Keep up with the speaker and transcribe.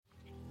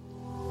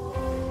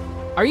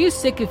Are you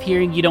sick of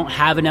hearing you don't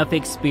have enough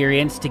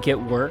experience to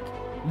get work?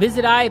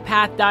 Visit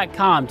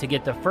iapath.com to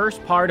get the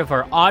first part of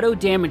our auto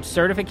damage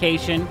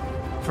certification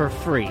for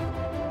free.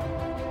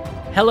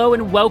 Hello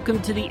and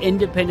welcome to the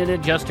Independent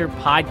Adjuster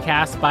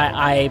podcast by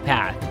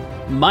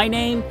iapath. My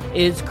name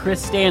is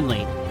Chris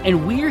Stanley,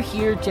 and we're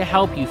here to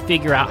help you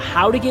figure out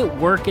how to get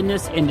work in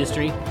this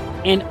industry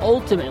and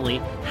ultimately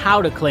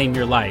how to claim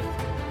your life.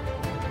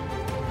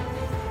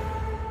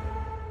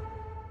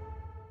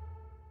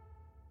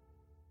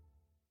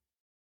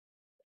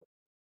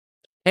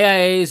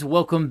 Hey guys,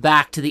 welcome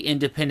back to the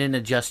Independent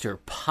Adjuster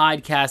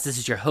podcast. This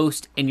is your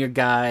host and your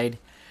guide,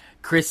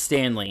 Chris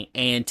Stanley,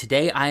 and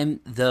today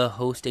I'm the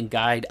host and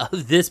guide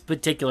of this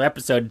particular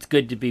episode. It's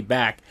good to be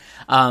back.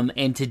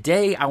 And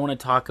today I want to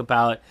talk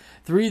about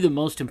three of the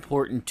most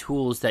important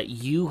tools that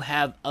you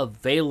have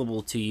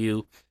available to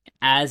you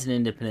as an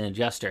independent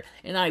adjuster.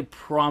 And I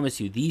promise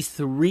you, these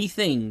three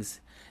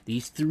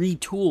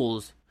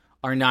tools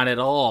are not at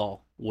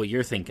all what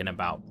you're thinking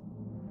about.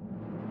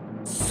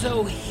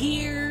 So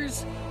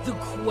here's the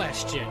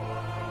question.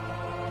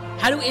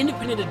 How do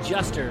independent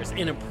adjusters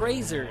and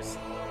appraisers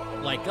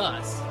like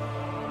us,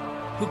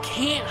 who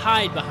can't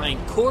hide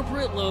behind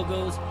corporate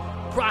logos,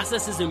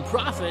 processes, and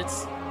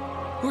profits,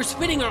 who are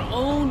spending our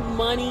own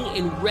money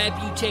and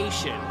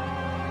reputation,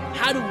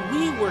 how do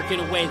we work in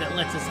a way that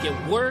lets us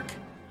get work,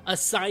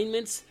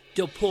 assignments,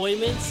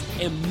 deployments,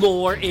 and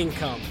more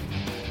income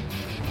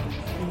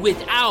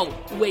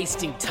without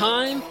wasting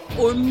time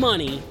or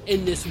money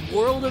in this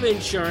world of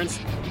insurance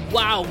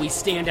while we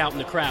stand out in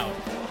the crowd?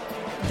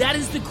 That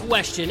is the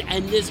question,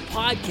 and this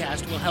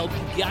podcast will help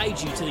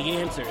guide you to the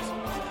answers.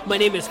 My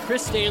name is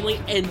Chris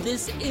Stanley, and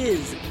this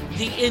is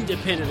the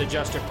Independent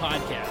Adjuster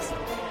Podcast.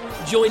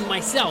 Join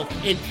myself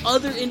and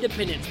other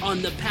independents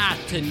on the path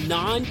to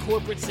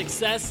non-corporate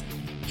success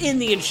in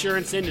the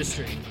insurance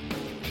industry.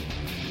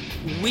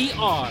 We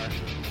are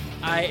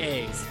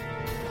IAs.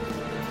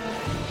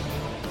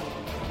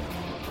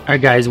 All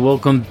right, guys,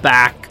 welcome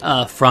back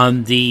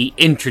from the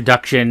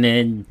introduction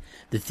and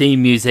the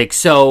theme music.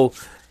 So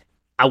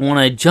I want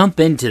to jump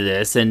into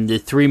this and the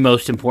three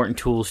most important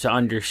tools to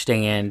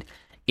understand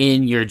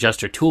in your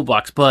adjuster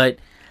toolbox. But,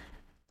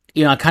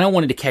 I kind of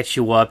wanted to catch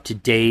you up to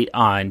date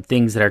on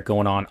things that are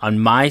going on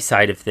my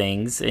side of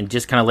things and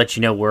just kind of let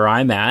you know where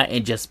I'm at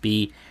and just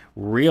be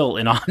real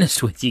and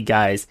honest with you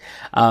guys.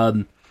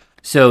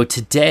 So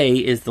today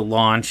is the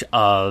launch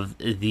of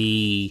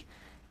the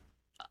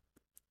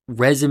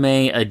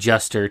Resume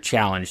Adjuster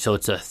Challenge. So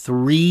it's a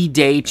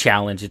 3-day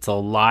challenge. It's a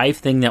live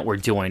thing that we're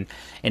doing,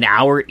 an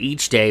hour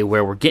each day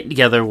where we're getting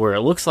together, where it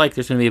looks like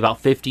there's going to be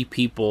about 50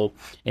 people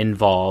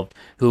involved,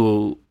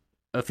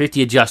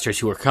 50 adjusters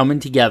who are coming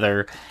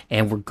together,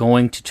 and we're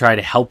going to try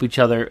to help each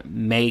other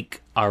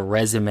make our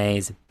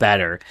resumes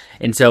better.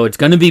 And so it's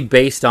going to be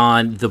based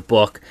on the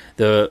book,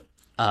 the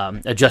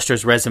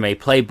Adjuster's Resume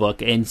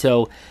Playbook. And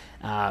so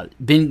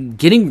been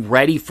getting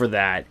ready for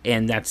that,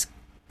 and that's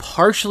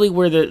partially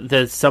where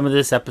the some of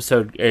this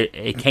episode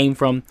it came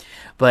from.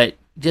 But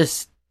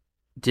just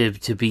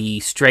to be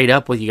straight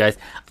up with you guys,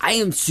 I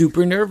am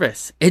super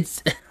nervous.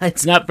 It's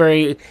not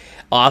very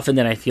often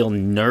that I feel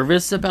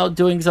nervous about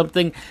doing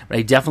something, but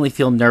I definitely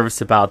feel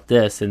nervous about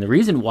this. And the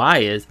reason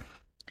why is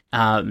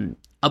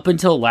up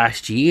until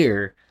last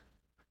year,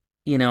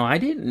 I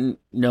didn't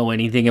know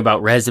anything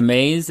about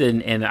resumes,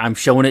 and I'm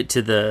showing it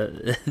to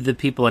the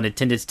people in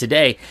attendance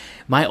today.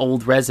 My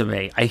old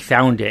resume, I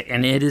found it,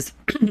 and it is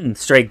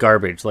straight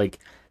garbage, like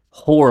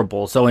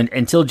horrible. So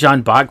until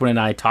John Bachman and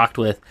I talked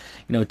with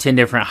 10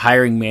 different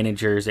hiring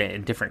managers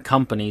and different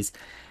companies,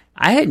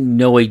 I had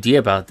no idea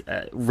about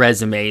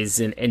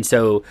resumes, and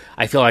so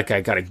I feel like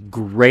I got a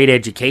great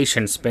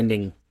education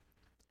spending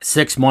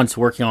 6 months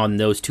working on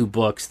those two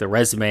books, the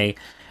Resume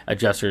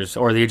Adjusters,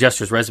 or the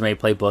Adjuster's Resume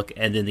Playbook,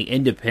 and then the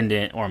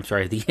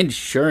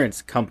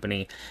Insurance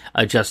Company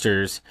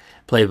Adjuster's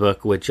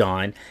Playbook with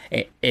John,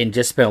 and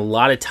just spent a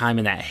lot of time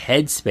in that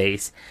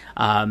headspace.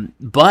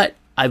 But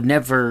I've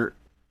never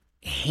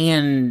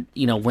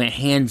went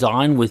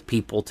hands-on with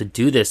people to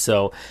do this,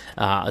 so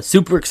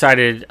super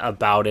excited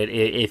about it.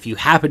 If you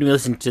happen to be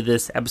listening to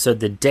this episode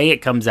the day it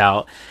comes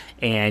out,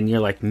 and you're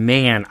like,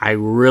 man, I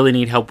really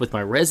need help with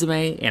my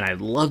resume, and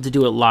I'd love to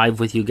do it live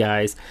with you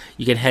guys,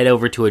 you can head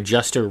over to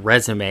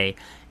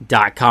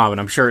adjusterresume.com, and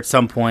I'm sure at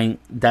some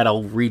point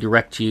that'll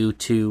redirect you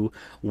to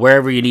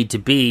wherever you need to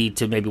be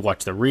to maybe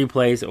watch the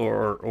replays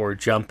or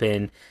jump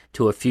in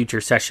to a future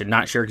session.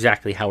 Not sure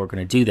exactly how we're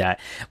going to do that,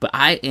 but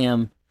I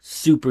am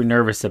super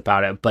nervous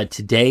about it. But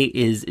today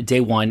is day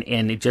one,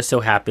 and it just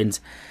so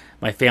happens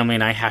my family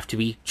and I have to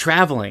be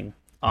traveling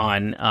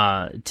on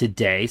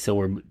today, so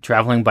we're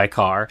traveling by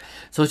car.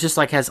 So it's just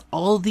like has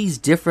all these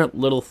different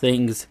little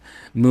things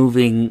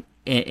moving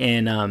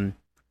in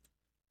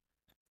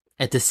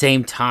at the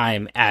same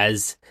time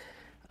as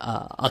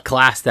a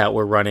class that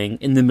we're running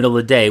in the middle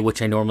of the day,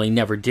 which I normally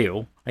never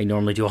do. I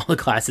normally do all the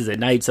classes at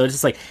night. So it's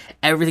just like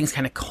everything's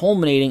kind of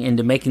culminating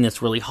into making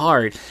this really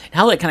hard. And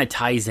how that kind of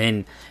ties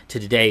in to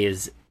today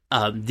is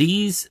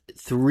these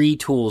three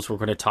tools we're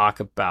going to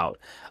talk about.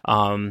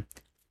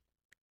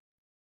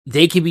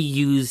 they can be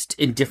used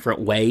in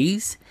different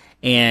ways,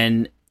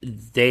 and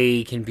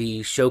they can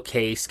be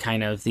showcased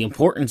kind of the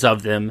importance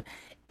of them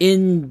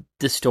in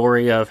the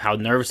story of how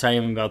nervous I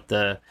am about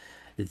the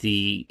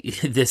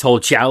this whole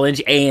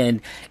challenge,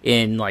 and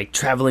in like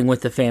traveling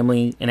with the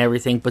family and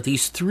everything. But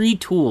these three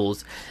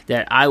tools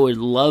that I would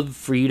love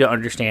for you to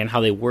understand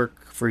how they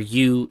work for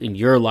you in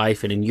your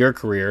life and in your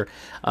career,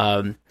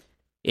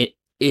 it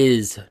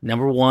is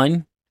number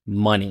one,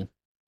 money.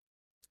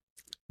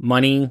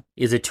 Money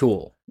is a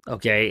tool,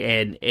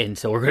 okay, and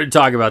so we're going to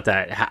talk about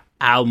that,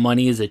 how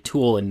money is a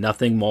tool and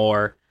nothing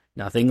more,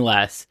 nothing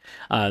less.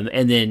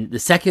 And then the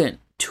second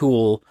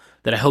tool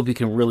that I hope you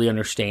can really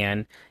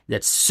understand,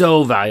 that's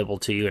so valuable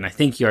to you, and I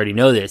think you already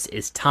know this,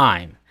 is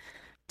time.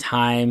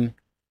 Time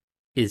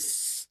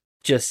is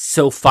just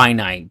so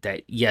finite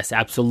that yes,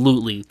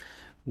 absolutely,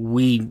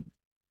 we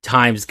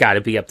time's got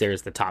to be up there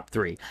as the top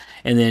three.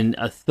 And then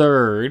a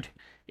third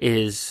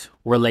is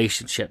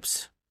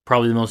relationships.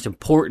 Probably the most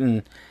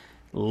important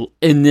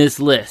in this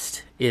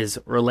list is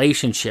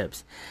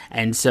relationships.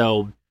 And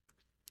so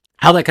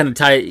how that kind of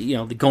tie,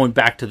 going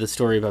back to the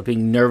story about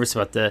being nervous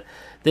about the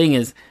thing,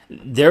 is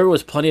there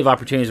was plenty of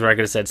opportunities where I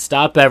could have said,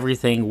 stop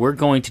everything. We're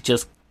going to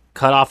just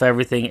cut off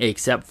everything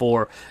except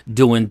for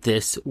doing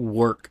this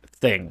work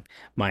thing.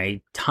 My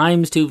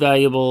time's too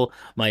valuable.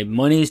 My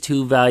money's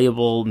too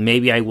valuable.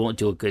 Maybe I won't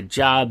do a good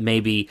job.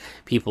 Maybe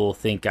people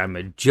think I'm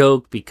a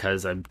joke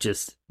because I'm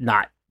just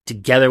not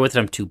together with it.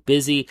 I'm too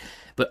busy.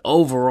 But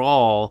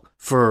overall,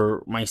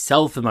 for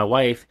myself and my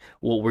wife,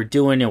 what we're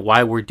doing and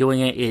why we're doing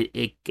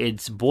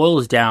it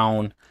boils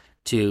down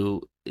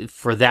to,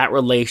 for that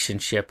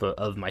relationship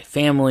of my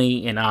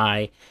family and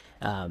I,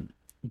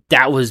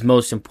 that was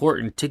most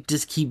important, to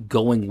just keep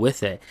going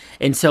with it.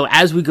 And so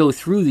as we go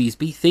through these,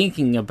 be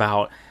thinking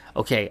about,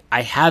 okay,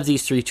 I have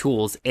these three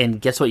tools,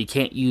 and guess what? You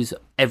can't use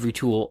every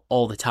tool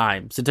all the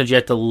time. Sometimes you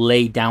have to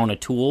lay down a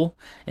tool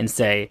and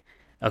say,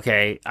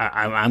 okay,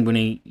 I'm going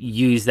to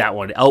use that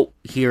one. Oh,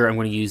 here I'm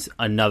going to use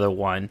another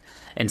one.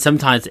 And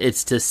sometimes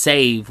it's to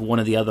save one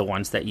of the other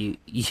ones that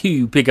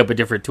you pick up a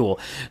different tool.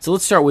 So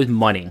let's start with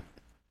money.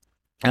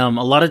 A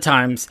lot of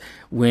times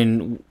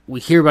when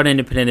we hear about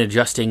independent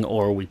adjusting,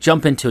 or we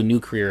jump into a new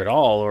career at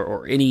all,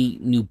 or any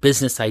new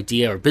business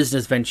idea or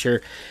business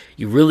venture,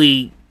 you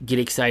really get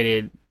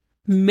excited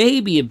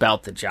maybe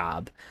about the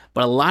job,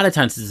 but a lot of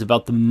times it's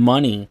about the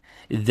money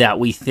that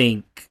we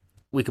think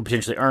we could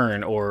potentially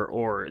earn,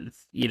 or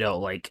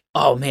like,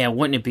 oh man,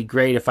 wouldn't it be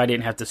great if I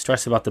didn't have to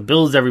stress about the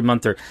bills every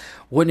month, or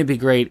wouldn't it be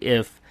great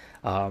if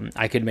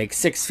I could make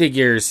six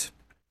figures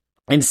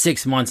in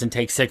 6 months and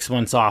take 6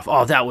 months off?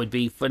 Oh, that would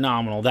be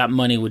phenomenal. That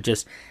money would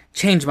just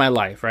change my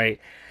life, right?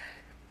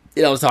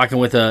 I was talking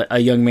with a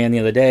young man the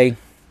other day,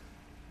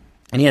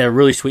 and he had a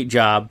really sweet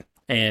job,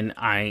 and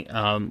I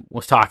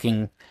was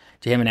talking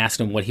to him and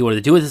asking him what he wanted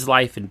to do with his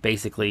life, and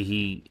basically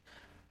he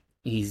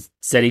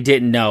said he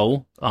didn't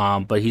know,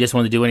 but he just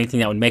wanted to do anything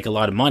that would make a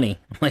lot of money.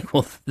 I'm like,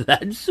 well,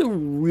 that's a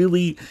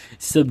really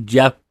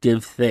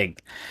subjective thing,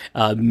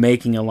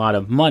 making a lot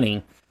of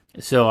money.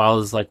 So I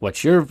was like,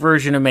 what's your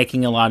version of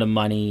making a lot of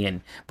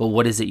money? But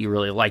what is it you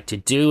really like to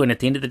do? And at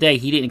the end of the day,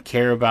 he didn't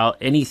care about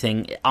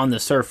anything on the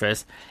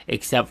surface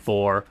except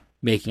for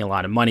making a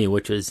lot of money,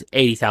 which was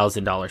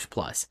 $80,000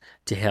 plus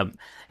to him.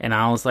 And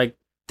I was like,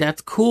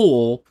 that's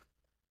cool,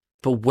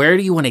 but where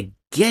do you want to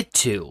get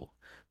to?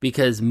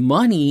 Because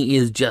money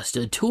is just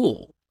a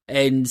tool.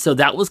 And so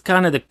that was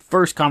kind of the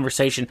first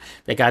conversation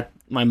that got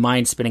my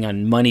mind spinning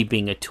on money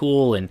being a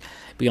tool, and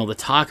being able to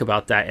talk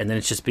about that. And then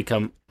it's just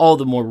become all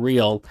the more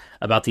real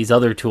about these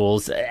other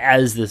tools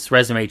as this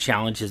resume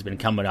challenge has been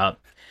coming up.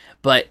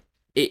 But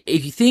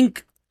if you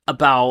think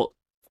about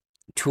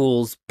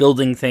tools,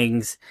 building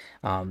things,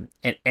 and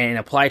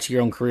apply it to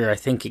your own career, I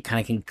think it kind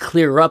of can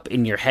clear up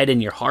in your head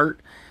and your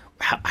heart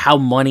how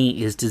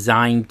money is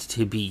designed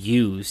to be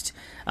used.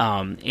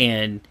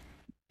 And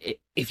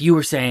if you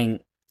were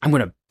saying, I'm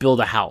going to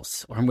build a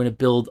house, or I'm going to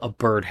build a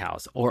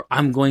birdhouse, or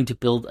I'm going to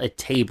build a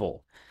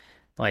table,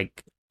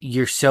 like,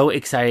 you're so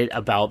excited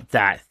about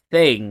that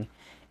thing,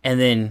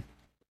 and then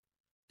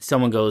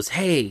someone goes,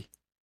 hey,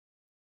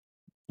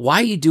 why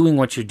are you doing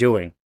what you're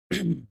doing?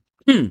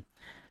 And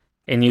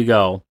you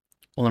go,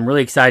 well, I'm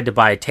really excited to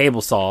buy a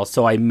table saw,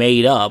 so I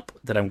made up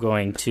that I'm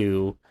going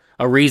to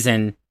a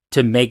reason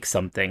to make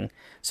something,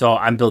 so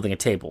I'm building a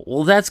table.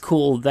 Well, that's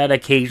cool. That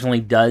occasionally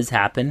does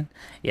happen.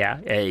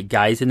 Yeah,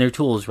 guys and their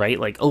tools, right?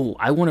 Like, oh,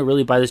 I want to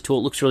really buy this tool.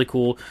 It looks really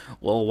cool.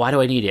 Well, why do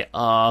I need it?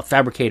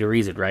 Fabricate a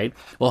reason, right?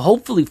 Well,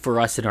 hopefully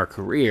for us in our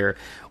career,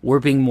 we're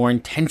being more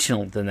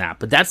intentional than that.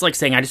 But that's like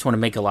saying, I just want to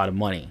make a lot of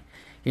money.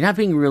 You're not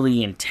being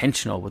really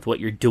intentional with what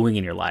you're doing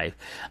in your life.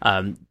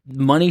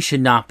 Money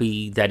should not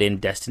be that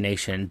end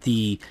destination.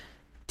 The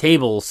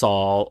table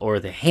saw or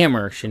the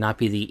hammer should not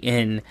be the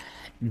end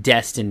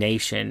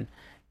destination.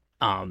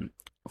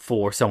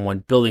 for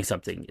someone building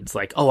something. It's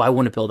like, oh, I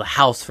want to build a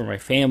house for my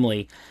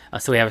family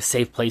so we have a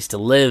safe place to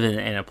live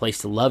and a place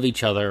to love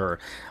each other. Or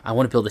I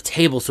want to build a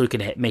table so we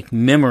can make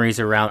memories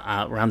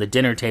around the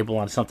dinner table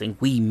on something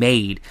we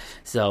made.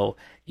 So,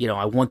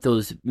 I want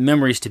those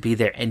memories to be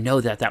there and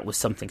know that that was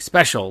something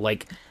special.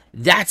 Like,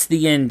 that's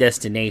the end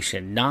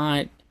destination,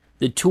 not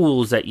the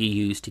tools that you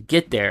use to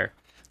get there.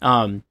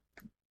 And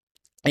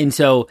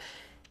so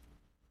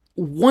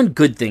one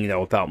good thing,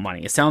 though, about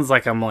money, it sounds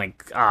like I'm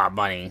like,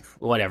 money,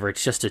 whatever,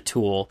 it's just a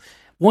tool.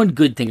 One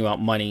good thing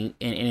about money,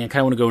 and I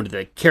kind of want to go into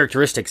the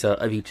characteristics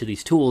of each of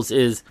these tools,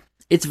 is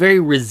it's very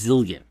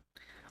resilient.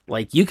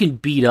 Like, you can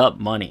beat up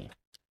money,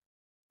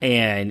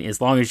 and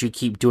as long as you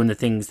keep doing the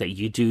things that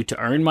you do to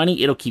earn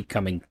money, it'll keep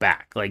coming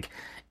back. Like,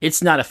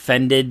 it's not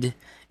offended.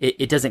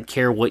 It doesn't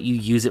care what you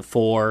use it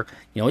for.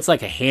 It's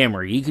like a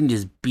hammer. You can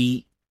just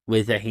beat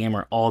with a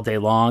hammer all day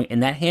long,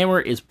 and that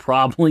hammer is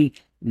probably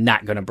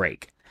not going to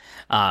break.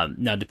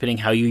 Now, depending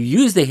how you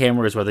use the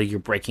hammer is whether you're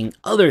breaking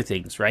other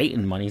things, right?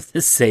 And money's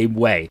the same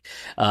way.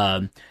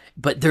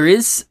 But there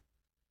is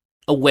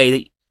a way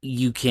that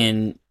you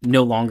can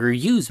no longer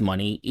use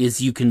money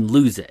is you can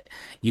lose it.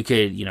 You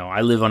could,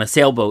 I live on a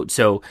sailboat,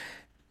 so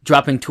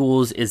dropping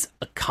tools is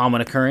a common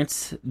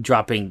occurrence.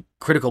 Dropping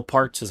critical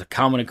parts is a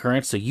common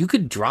occurrence. So you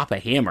could drop a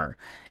hammer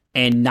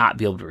and not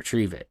be able to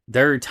retrieve it.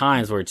 There are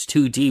times where it's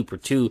too deep or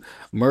too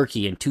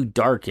murky and too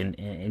dark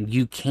and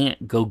you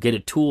can't go get a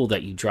tool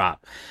that you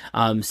drop.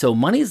 So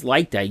money's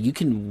like that. You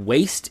can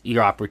waste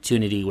your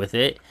opportunity with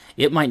it.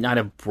 It might not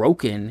have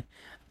broken,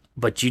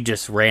 but you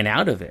just ran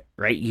out of it,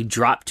 right? You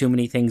dropped too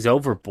many things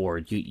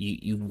overboard.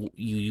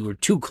 You were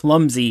too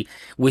clumsy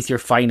with your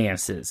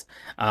finances.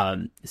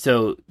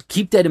 So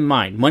keep that in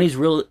mind. Money's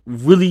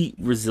really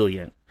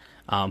resilient,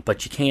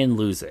 but you can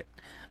lose it.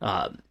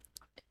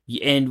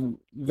 And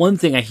one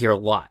thing I hear a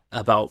lot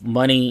about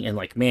money and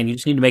like, man, you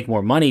just need to make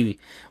more money,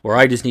 or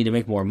I just need to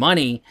make more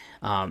money,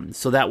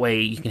 so that way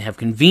you can have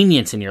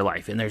convenience in your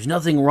life. And there's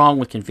nothing wrong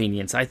with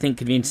convenience. I think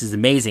convenience is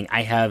amazing.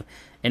 I have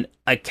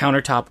a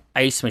countertop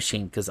ice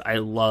machine because I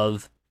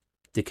love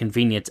the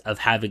convenience of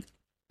having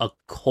a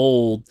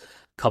cold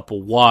cup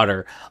of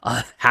water,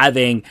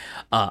 having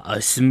a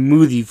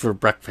smoothie for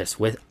breakfast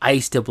with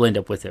ice to blend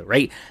up with it,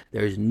 right?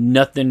 There's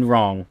nothing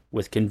wrong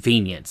with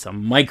convenience. A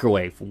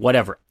microwave,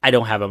 whatever. I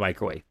don't have a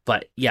microwave,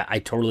 but yeah, I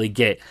totally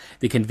get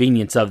the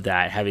convenience of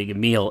that, having a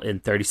meal in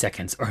 30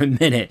 seconds or a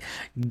minute.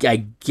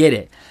 I get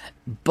it.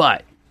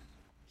 But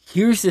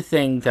here's the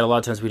thing that a lot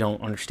of times we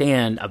don't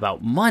understand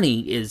about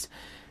money is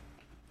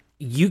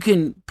you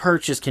can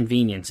purchase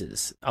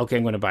conveniences. Okay,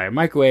 I'm going to buy a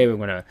microwave. I'm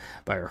going to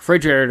buy a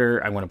refrigerator.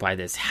 I'm going to buy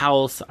this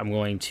house. I'm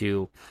going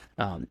to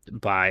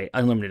buy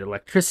unlimited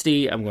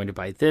electricity. I'm going to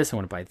buy this. I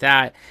want to buy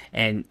that.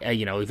 And,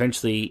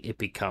 eventually it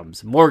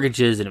becomes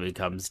mortgages and it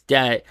becomes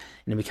debt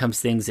and it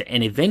becomes things.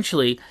 And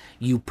eventually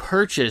you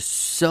purchase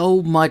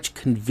so much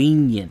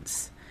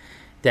convenience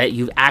that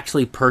you've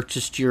actually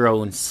purchased your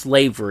own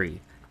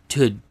slavery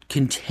to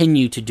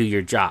continue to do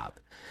your job.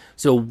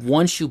 So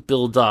once you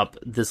build up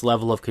this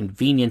level of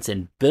convenience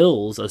and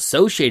bills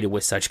associated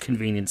with such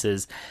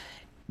conveniences,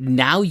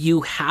 now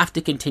you have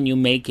to continue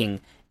making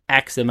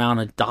X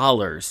amount of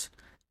dollars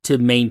to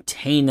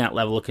maintain that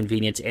level of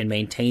convenience and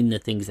maintain the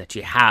things that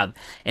you have.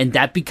 And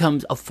that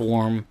becomes a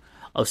form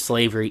of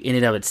slavery in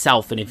and of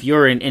itself. And if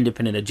you're in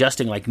independent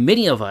adjusting like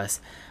many of us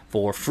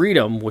for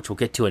freedom, which we'll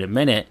get to in a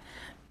minute,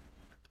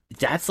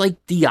 that's like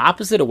the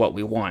opposite of what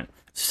we want.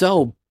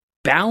 So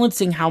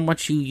balancing how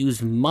much you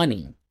use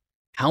money,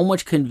 how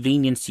much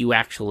convenience you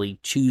actually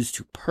choose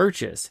to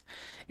purchase,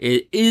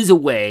 it is a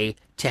way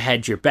to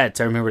hedge your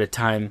bets. I remember the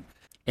time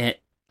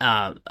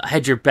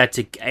hedge your bets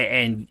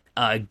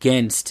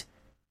against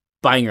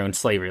buying your own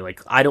slavery.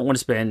 Like, I don't want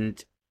to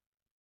spend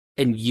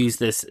and use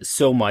this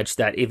so much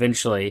that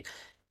eventually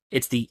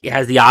it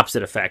has the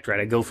opposite effect, right?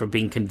 I go from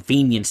being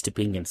convenienced to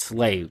being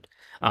enslaved.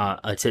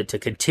 To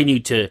continue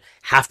to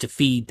have to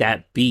feed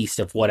that beast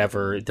of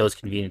whatever those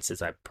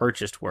conveniences I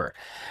purchased were.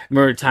 I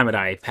remember a time at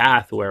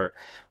iPath where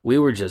we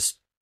were just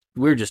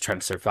trying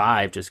to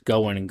survive, just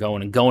going and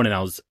going and going. And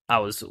I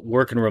was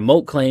working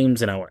remote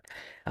claims, and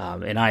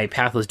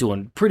iPath was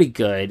doing pretty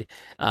good.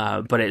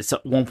 But at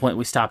one point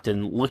we stopped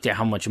and looked at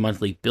how much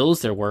monthly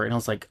bills there were, and I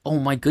was like, oh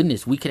my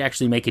goodness, we could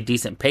actually make a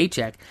decent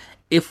paycheck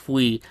if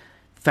we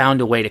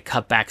found a way to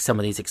cut back some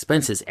of these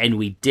expenses, and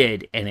we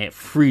did, and it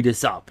freed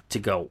us up to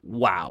go,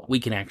 wow, we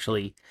can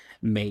actually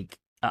make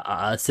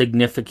a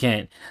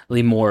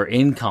significantly more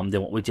income than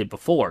what we did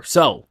before.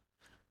 So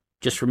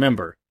just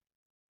remember,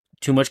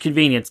 too much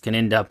convenience can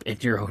end up in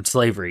your own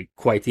slavery,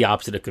 quite the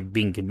opposite of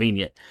being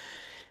convenient.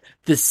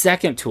 The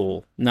second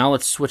tool, now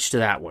let's switch to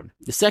that one.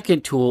 The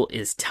second tool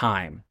is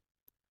time.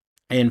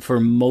 And for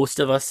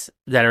most of us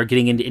that are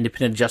getting into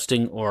independent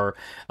adjusting, or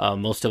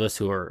most of us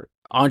who are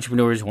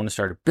entrepreneurs who want to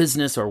start a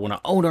business or want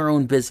to own our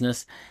own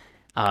business,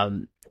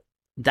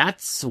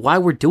 that's why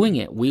we're doing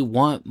it. We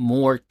want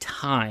more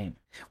time.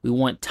 We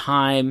want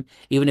time,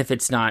 even if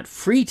it's not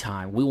free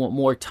time, we want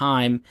more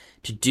time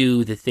to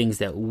do the things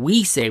that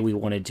we say we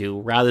want to do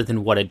rather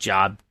than what a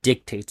job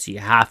dictates you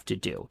have to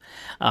do.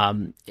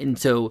 And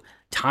so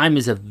time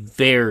is a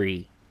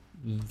very,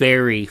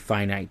 very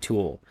finite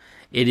tool.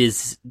 It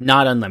is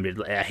not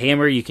unlimited. A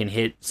hammer you can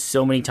hit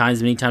so many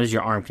times as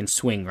your arm can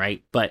swing,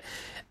 right? But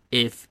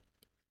if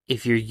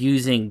you're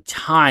using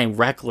time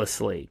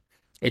recklessly,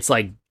 it's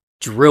like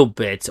drill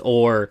bits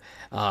or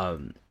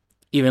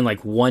even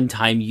like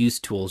one-time use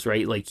tools,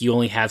 right? Like you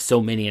only have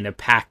so many in a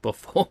pack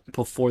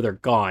before they're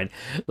gone,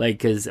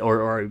 like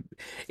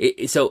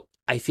so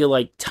I feel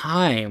like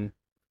time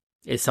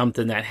is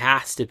something that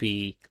has to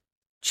be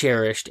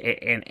cherished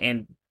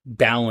and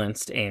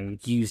balanced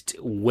and used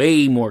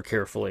way more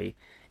carefully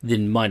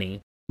than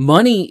money.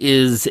 Money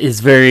is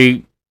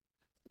very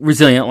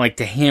resilient, like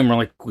the hammer,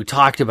 like we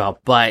talked about,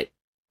 but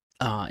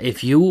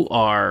if you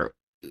are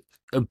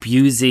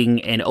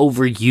abusing and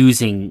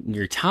overusing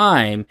your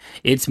time,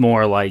 it's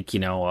more like,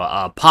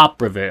 a pop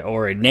rivet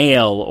or a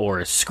nail or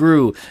a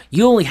screw.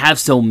 You only have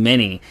so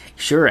many.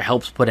 Sure, it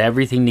helps put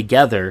everything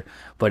together,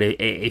 but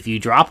if you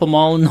drop them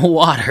all in the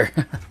water,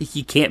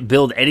 you can't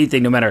build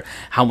anything no matter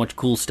how much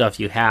cool stuff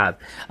you have.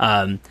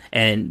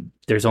 And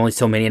there's only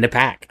so many in a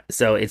pack,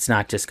 so it's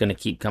not just going to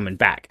keep coming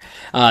back.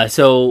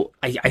 So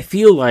I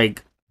feel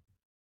like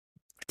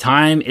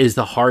time is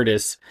the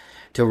hardest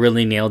to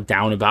really nail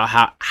down about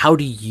how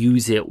to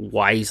use it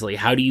wisely.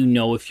 How do you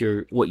know if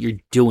what you're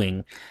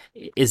doing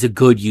is a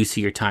good use of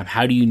your time?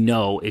 How do you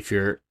know if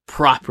you're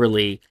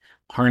properly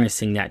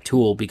harnessing that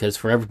tool? Because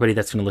for everybody,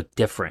 that's going to look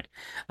different.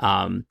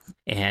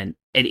 And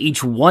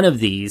each one of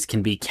these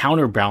can be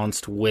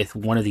counterbalanced with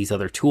one of these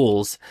other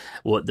tools.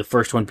 Well, the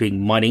first one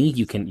being money.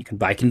 You can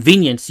buy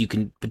convenience. You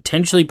can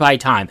potentially buy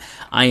time.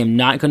 I am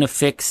not going to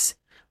fix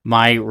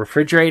my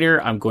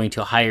refrigerator. I'm going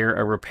to hire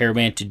a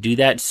repairman to do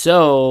that.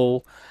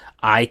 So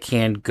I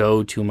can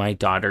go to my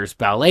daughter's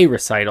ballet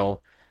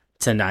recital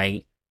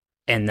tonight,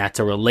 and that's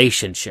a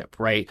relationship,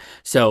 right?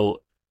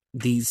 So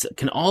these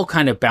can all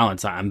kind of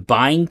balance. I'm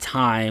buying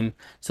time,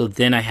 so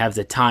then I have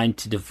the time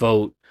to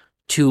devote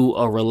to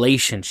a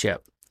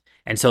relationship.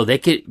 And so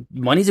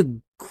money's a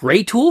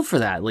great tool for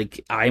that.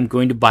 Like, I'm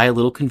going to buy a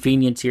little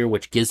convenience here,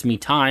 which gives me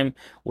time,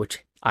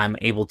 which I'm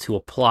able to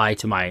apply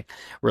to my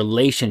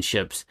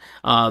relationships.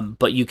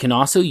 But you can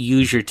also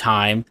use your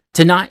time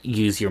to not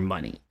use your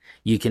money.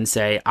 You can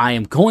say, I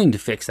am going to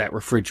fix that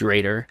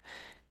refrigerator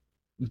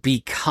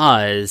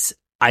because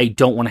I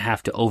don't want to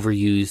have to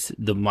overuse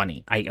the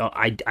money.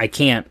 I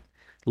can't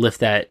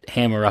lift that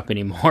hammer up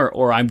anymore,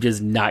 or I'm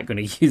just not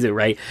going to use it,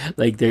 right?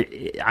 Like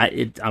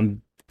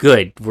I'm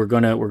good. We're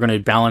gonna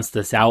balance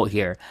this out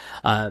here.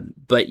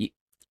 But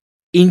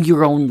in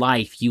your own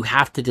life, you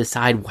have to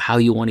decide how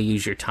you want to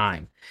use your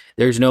time.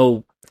 There's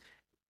no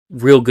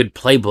real good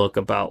playbook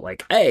about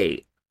like,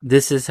 hey,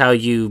 this is how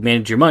you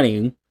manage your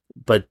money,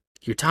 but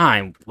your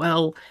time,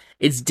 well,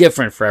 it's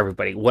different for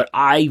everybody. What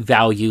I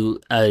value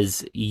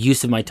as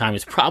use of my time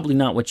is probably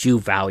not what you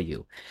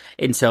value.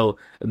 And so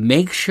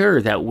make sure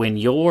that when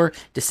you're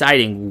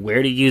deciding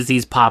where to use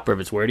these pop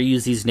rivets, where to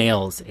use these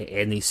nails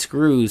and these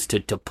screws to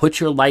put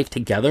your life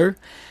together,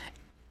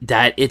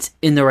 that it's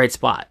in the right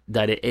spot,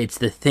 that it's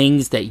the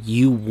things that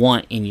you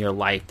want in your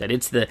life, that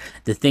it's the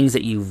things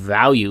that you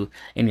value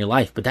in your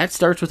life. But that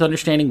starts with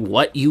understanding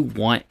what you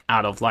want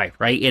out of life,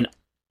 right? And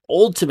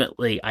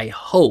ultimately, I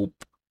hope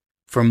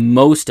for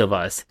most of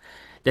us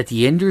that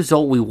the end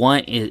result we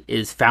want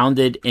is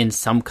founded in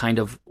some kind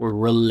of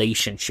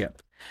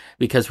relationship,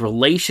 because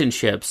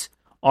relationships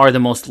are the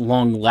most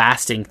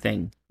long-lasting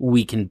thing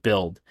we can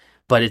build,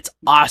 but it's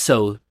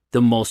also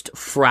the most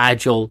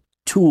fragile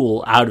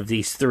tool out of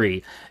these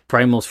three,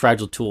 probably most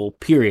fragile tool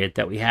period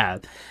that we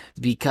have,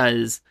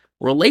 because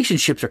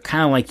relationships are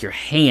kind of like your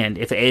hand.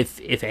 If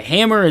a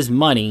hammer is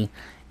money,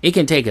 it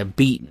can take a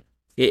beating.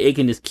 It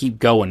can just keep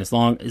going. As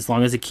long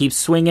as it keeps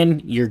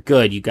swinging, you're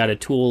good. You got a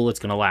tool that's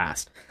going to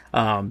last.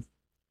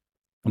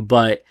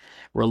 But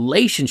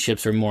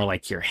relationships are more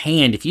like your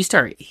hand. If you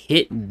start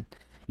hitting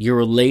your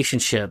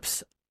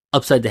relationships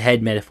upside the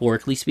head,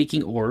 metaphorically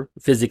speaking, or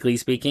physically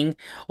speaking,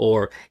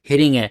 or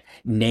hitting a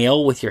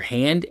nail with your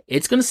hand,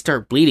 it's going to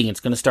start bleeding.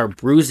 It's going to start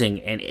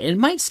bruising, and it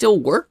might still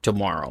work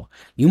tomorrow.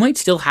 You might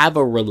still have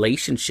a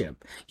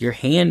relationship. Your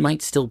hand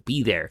might still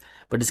be there,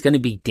 but it's going to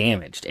be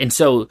damaged. And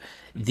so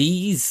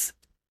these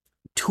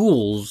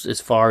tools, as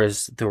far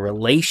as the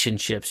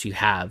relationships you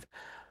have,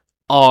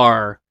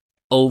 are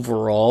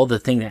overall the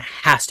thing that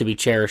has to be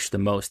cherished the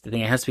most, the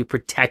thing that has to be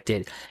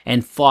protected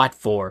and fought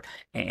for,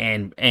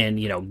 and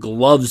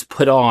gloves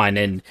put on,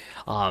 and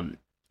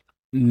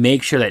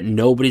make sure that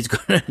nobody's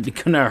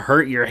gonna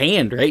hurt your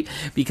hand, right?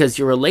 Because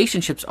your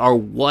relationships are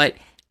what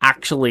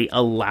actually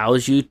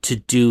allows you to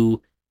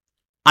do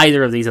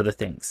either of these other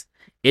things.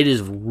 It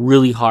is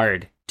really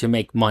hard to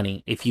make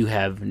money if you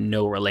have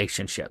no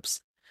relationships.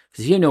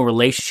 Because if you have no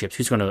relationships,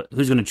 who's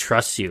gonna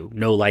trust you?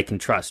 Know, like,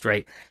 and trust,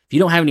 right? If you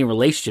don't have any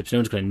relationships, no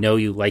one's gonna know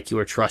you, like you,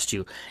 or trust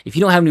you. If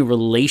you don't have any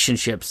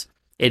relationships,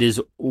 it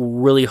is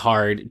really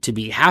hard to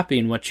be happy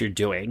in what you're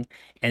doing,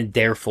 and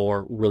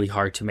therefore really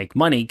hard to make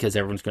money because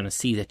everyone's going to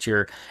see that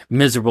you're a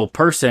miserable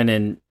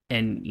person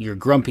and you're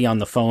grumpy on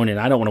the phone, and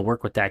I don't want to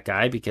work with that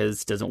guy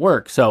because it doesn't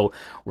work. So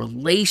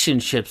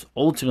relationships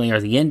ultimately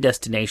are the end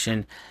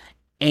destination,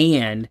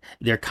 and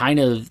they're kind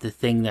of the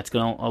thing that's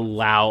going to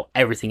allow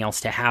everything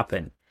else to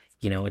happen.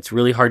 It's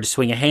really hard to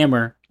swing a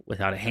hammer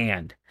without a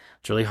hand.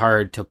 It's really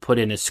hard to put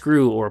in a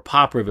screw or a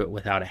pop rivet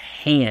without a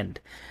hand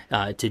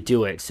to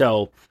do it.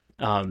 So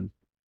I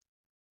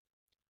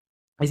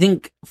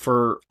think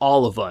for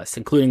all of us,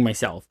 including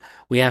myself,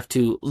 we have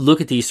to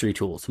look at these three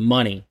tools: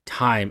 money,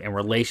 time, and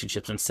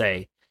relationships, and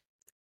say,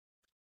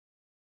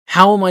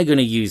 how am I going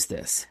to use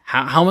this?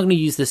 How am I going to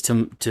use this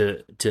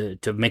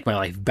to make my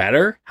life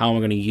better? How am I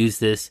going to use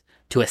this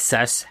to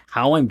assess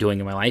how I'm doing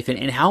in my life?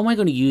 And how am I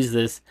going to use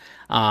this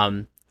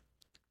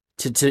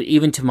to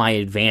even to my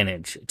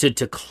advantage,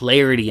 to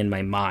clarity in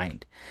my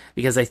mind?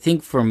 Because I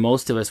think for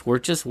most of us, we're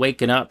just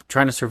waking up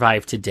trying to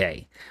survive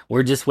today.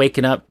 We're just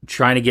waking up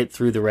trying to get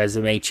through the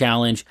resume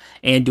challenge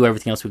and do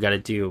everything else we got to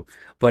do.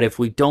 But if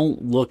we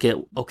don't look at,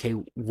 okay,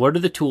 what are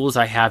the tools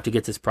I have to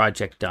get this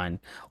project done?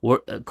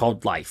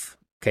 Called life.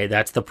 Okay,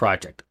 that's the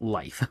project,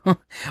 life.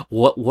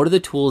 What are the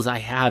tools I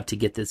have to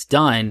get this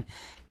done?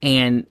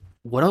 And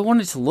what do I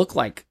want it to look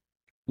like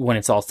when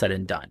it's all said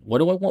and done? What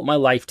do I want my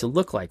life to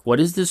look like?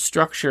 What is the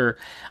structure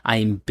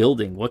I'm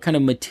building? What kind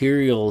of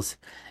materials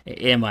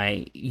am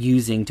I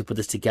using to put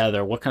this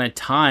together? What kind of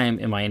time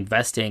am I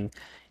investing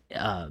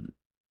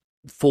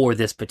for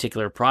this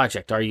particular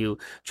project? Are you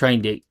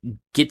trying to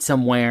get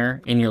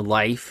somewhere in your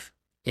life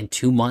in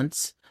 2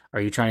 months?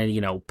 Are you trying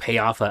to, pay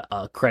off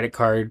a credit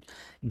card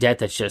debt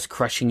that's just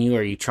crushing you?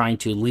 Are you trying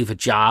to leave a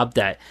job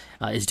that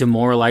is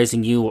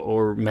demoralizing you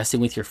or messing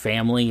with your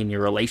family and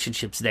your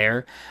relationships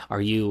there?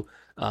 Are you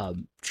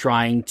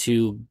trying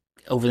to,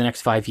 over the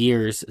next 5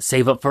 years,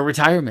 save up for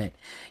retirement?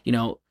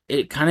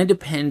 It kind of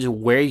depends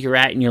where you're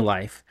at in your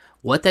life,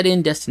 what that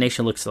end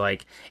destination looks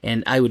like.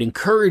 And I would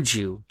encourage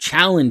you,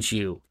 challenge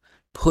you,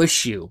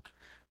 push you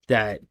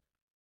that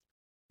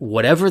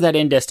whatever that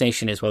end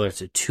destination is, whether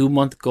it's a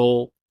 2-month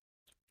goal,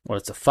 whether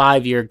it's a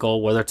 5-year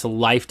goal, whether it's a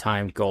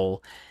lifetime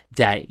goal,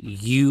 that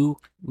you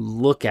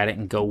look at it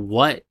and go,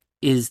 what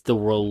is the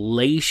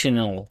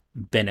relational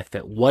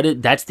benefit?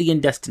 That's the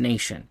end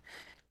destination.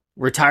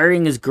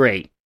 Retiring is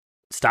great.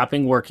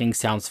 Stopping working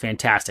sounds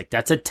fantastic.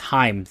 That's a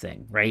time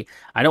thing, right?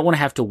 I don't want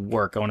to have to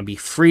work. I want to be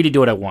free to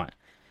do what I want.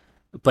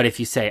 But if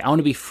you say, I want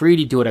to be free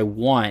to do what I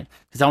want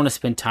because I want to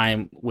spend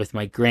time with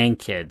my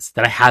grandkids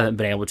that I haven't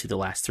been able to the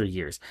last 3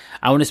 years.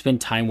 I want to spend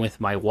time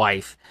with my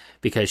wife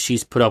because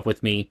she's put up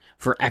with me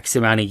for X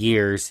amount of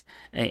years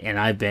and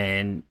I've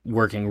been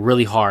working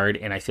really hard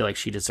and I feel like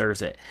she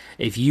deserves it.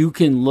 If you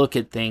can look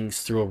at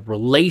things through a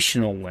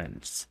relational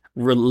lens,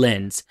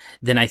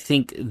 then I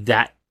think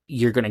that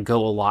you're going to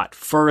go a lot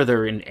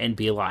further and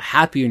be a lot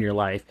happier in your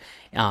life.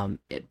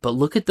 But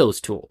look at those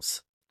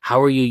tools. How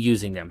are you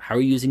using them? How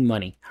are you using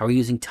money? How are you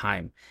using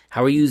time?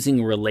 How are you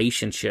using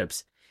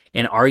relationships?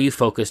 And are you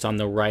focused on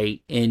the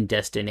right end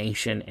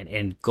destination and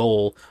end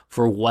goal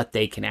for what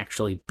they can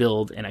actually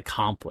build and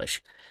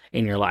accomplish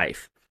in your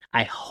life?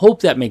 I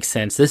hope that makes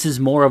sense. This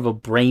is more of a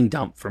brain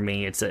dump for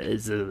me. It's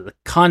a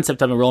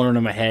concept I've been rolling around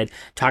in my head,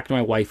 talked to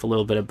my wife a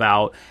little bit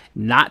about,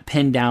 not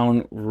pinned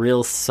down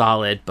real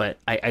solid, but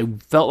I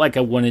felt like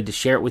I wanted to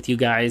share it with you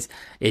guys.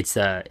 It's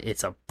a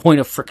point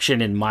of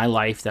friction in my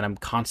life that I'm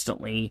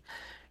constantly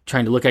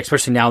trying to look at,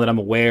 especially now that I'm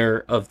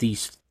aware of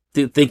these,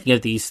 thinking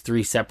of these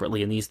three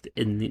separately in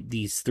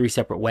these three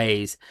separate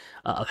ways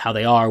of how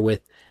they are with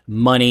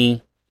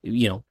money,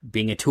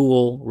 being a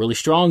tool, really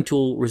strong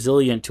tool,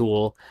 resilient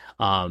tool.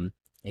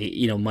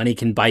 Money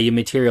can buy you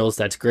materials.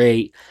 That's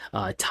great.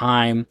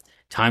 Time's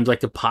like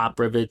the pop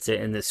rivets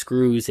and the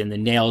screws and the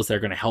nails that are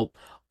going to help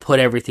put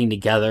everything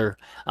together.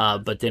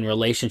 But then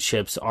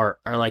relationships are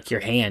like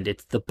your hand.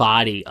 It's the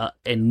body,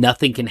 and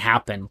nothing can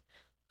happen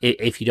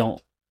if you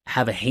don't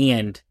have a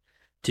hand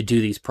to do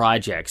these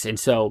projects. And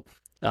so,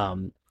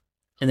 and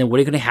then what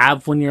are you going to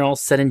have when you're all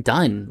said and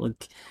done?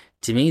 Like,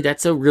 to me,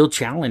 that's a real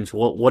challenge.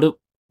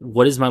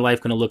 What is my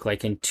life going to look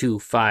like in 2,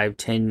 5,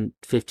 10,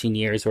 15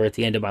 years, or at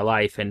the end of my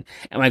life? And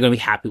am I going to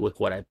be happy with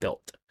what I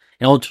built?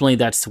 And ultimately,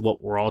 that's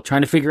what we're all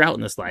trying to figure out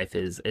in this life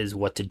is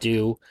what to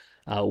do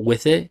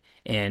with it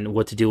and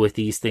what to do with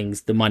these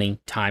things, the money,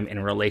 time,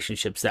 and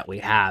relationships that we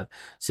have.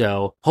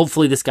 So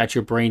hopefully this got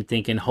your brain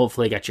thinking,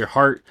 hopefully got your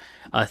heart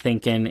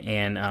thinking,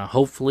 and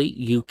hopefully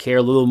you care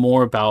a little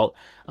more about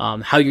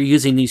how you're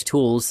using these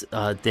tools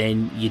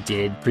than you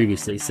did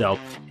previously. So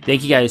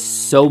thank you guys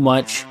so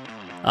much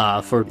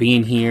for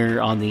being here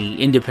on the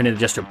Independent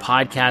Adjuster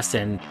podcast,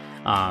 and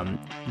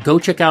go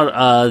check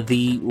out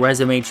the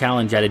resume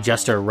challenge at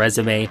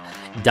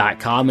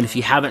adjusterresume.com. And if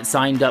you haven't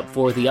signed up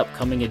for the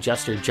upcoming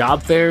Adjuster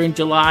Job Fair in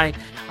July,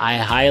 I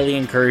highly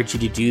encourage you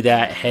to do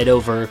that. Head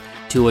over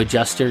to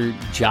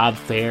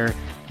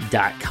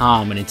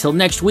adjusterjobfair.com. And until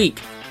next week,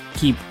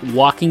 keep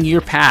walking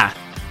your path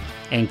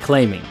and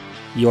claiming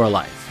your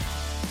life.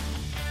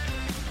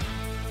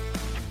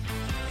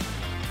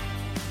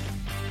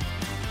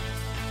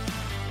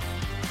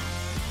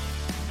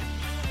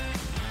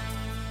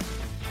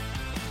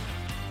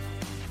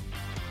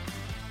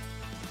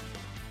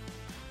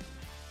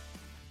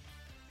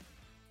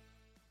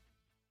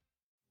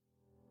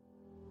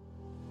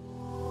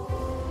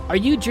 Are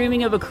you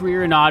dreaming of a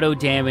career in auto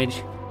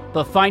damage,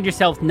 but find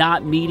yourself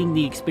not meeting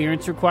the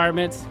experience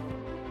requirements?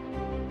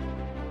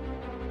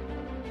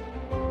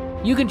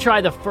 You can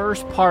try the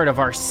first part of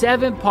our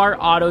 7-part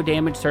auto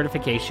damage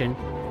certification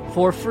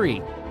for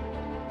free.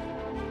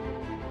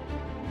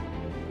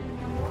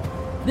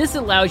 This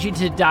allows you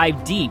to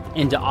dive deep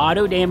into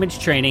auto damage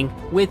training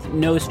with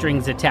no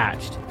strings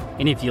attached.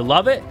 And if you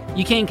love it,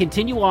 you can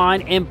continue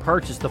on and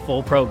purchase the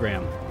full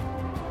program.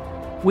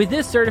 With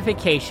this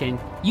certification,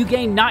 you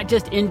gain not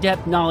just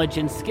in-depth knowledge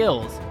and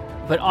skills,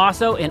 but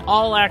also an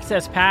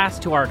all-access pass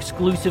to our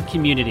exclusive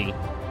community,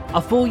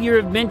 a full year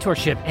of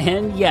mentorship,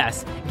 and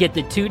yes, get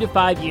the 2 to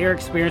 5 year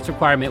experience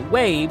requirement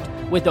waived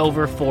with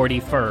over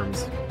 40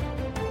 firms.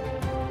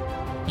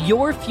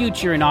 Your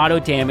future in auto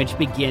damage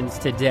begins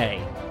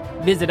today.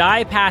 Visit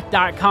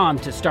iPath.com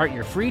to start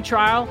your free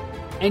trial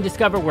and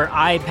discover where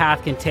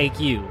iPath can take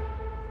you.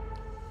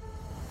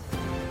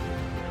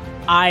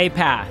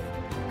 iPath.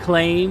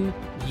 Claim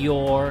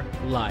your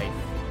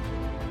life.